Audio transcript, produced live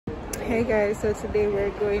Hey guys, so today we're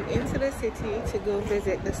going into the city to go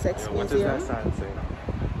visit the Sex Museum. What does that sign say?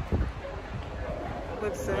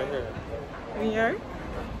 What's that? Right here. We are?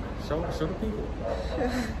 Show the people.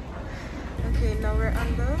 Okay, now we're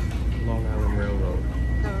on the Long Island Railroad.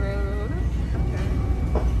 The railroad. Okay.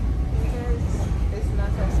 Because it's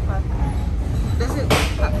not as packed. Does it get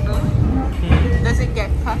packed though? Does it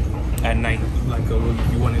get packed? At night, like if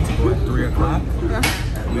you wanted to go at 3 o'clock,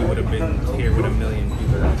 we would have been here with 1 million people.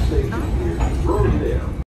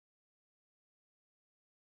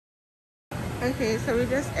 Okay, so we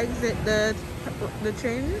just exit the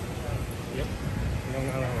train. Yep. Long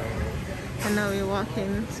Island Railroad. And now we're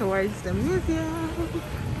walking towards the museum.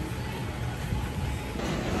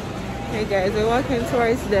 Hey guys, we're walking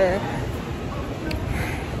towards the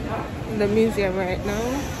museum right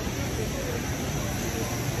now.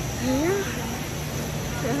 Yeah.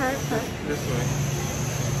 Say hi, Pat. This way.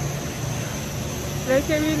 Like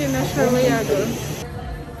you're really not sure where you go.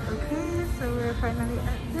 Okay, so we're finally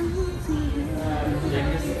at the museum.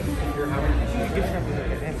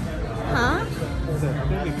 Huh?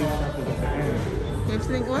 You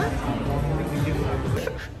think what?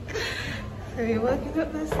 So we're walking up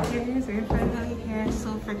the stairs. We're finally here. It's so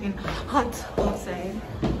freaking hot outside.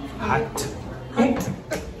 Hot.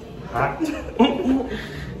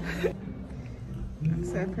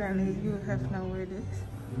 So apparently you have now wear this.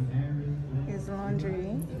 It's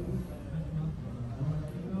laundry.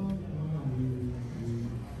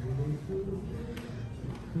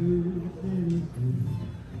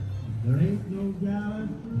 There ain't no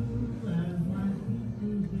gallant as my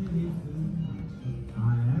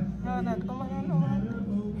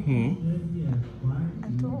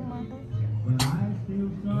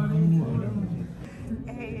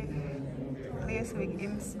Hey, last week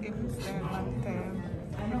in long time.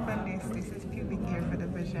 Look on this. This is pubic hair for the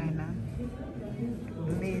vagina.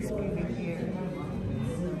 Lace pubic hair.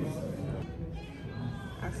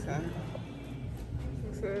 Awesome.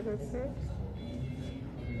 You see what that says?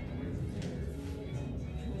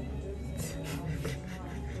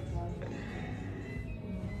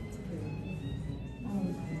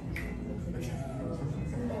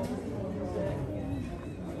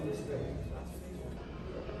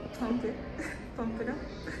 Pump it up.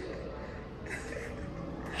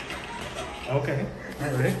 Okay.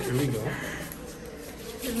 All right. Here we go.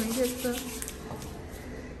 Let me get some.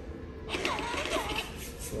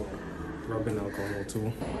 So, rubbing alcohol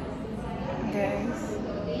too. Guys,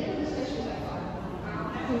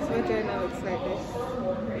 his vagina looks like this.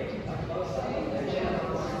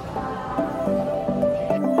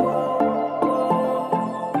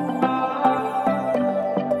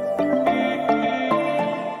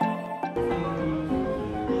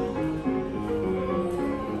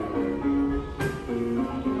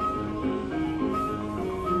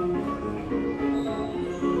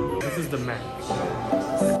 This is the Mac.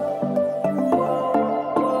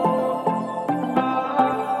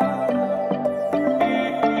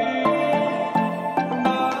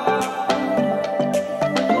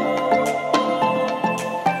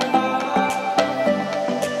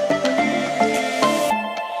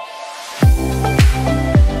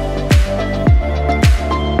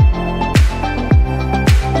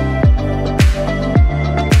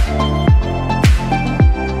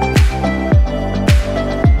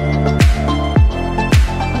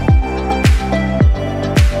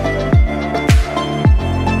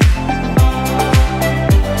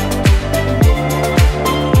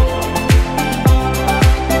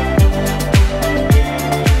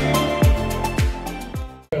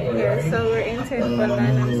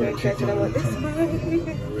 Superfunland. I'm so excited about this ride.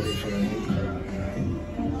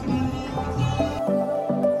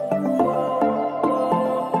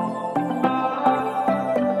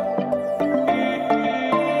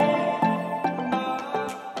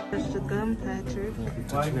 Touch the gum, Patrick.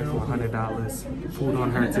 Touching it for $100. Food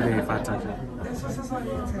on her today if I touch it.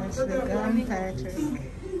 Touch the gum, Patrick.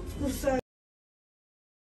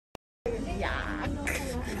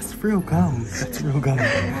 It's real gum. That's real gum.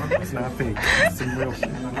 It's not fake. It's some real shit.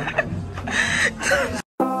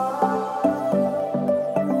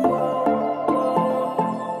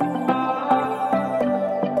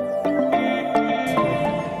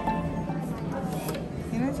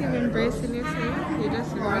 You're not even bracing yourself. You're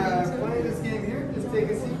just running to Play this game here. Just take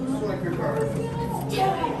a seat. Swipe your card.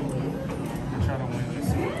 Try to win this.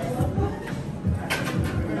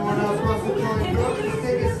 Anyone else wants to join the group? Just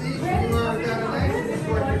take a seat. You got a name. Just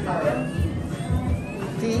swipe your card.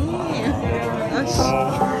 Damn. Oh,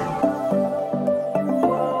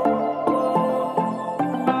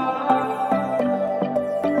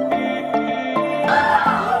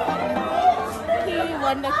 he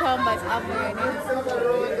won the combat avoidance.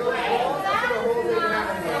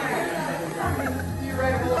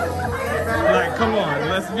 Like, come on,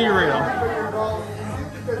 let's be real.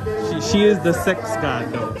 She is the sex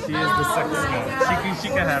god, though. She is the sex god. She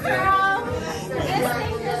can have that.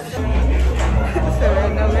 So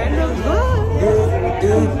right now we're in the bus.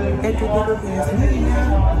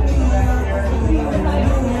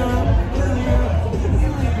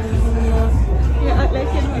 You act like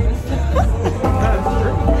you know this. That's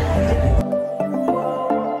true.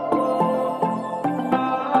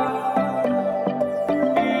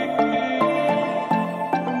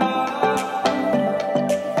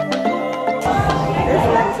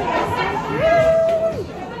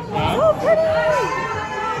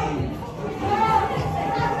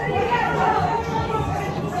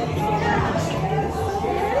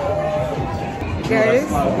 Guys,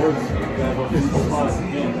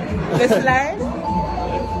 the slide?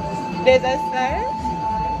 There's a slide?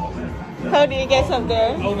 How do you get up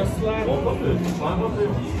there? Oh, the slide. Oh,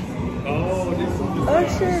 this is Oh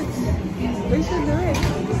shit, we should do it.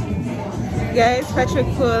 Guys, Patrick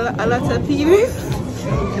pulled a lot of penis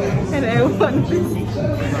and I won this.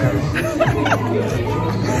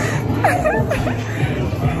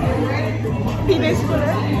 Penis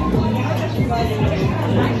puller.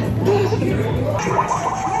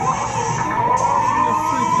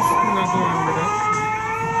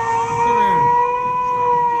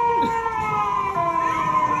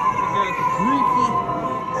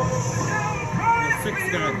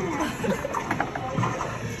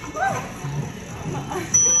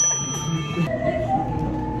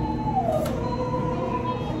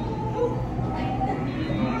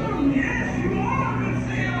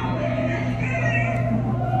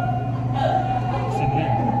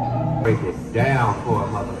 Break it down for a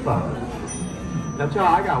motherfucker. Now,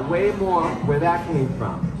 y'all, I got way more where that came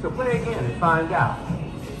from. So play again and find out.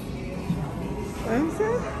 What was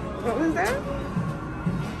that? What was that?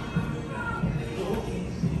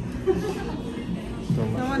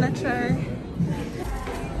 I wanna try.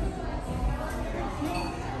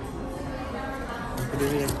 What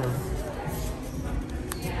is it from?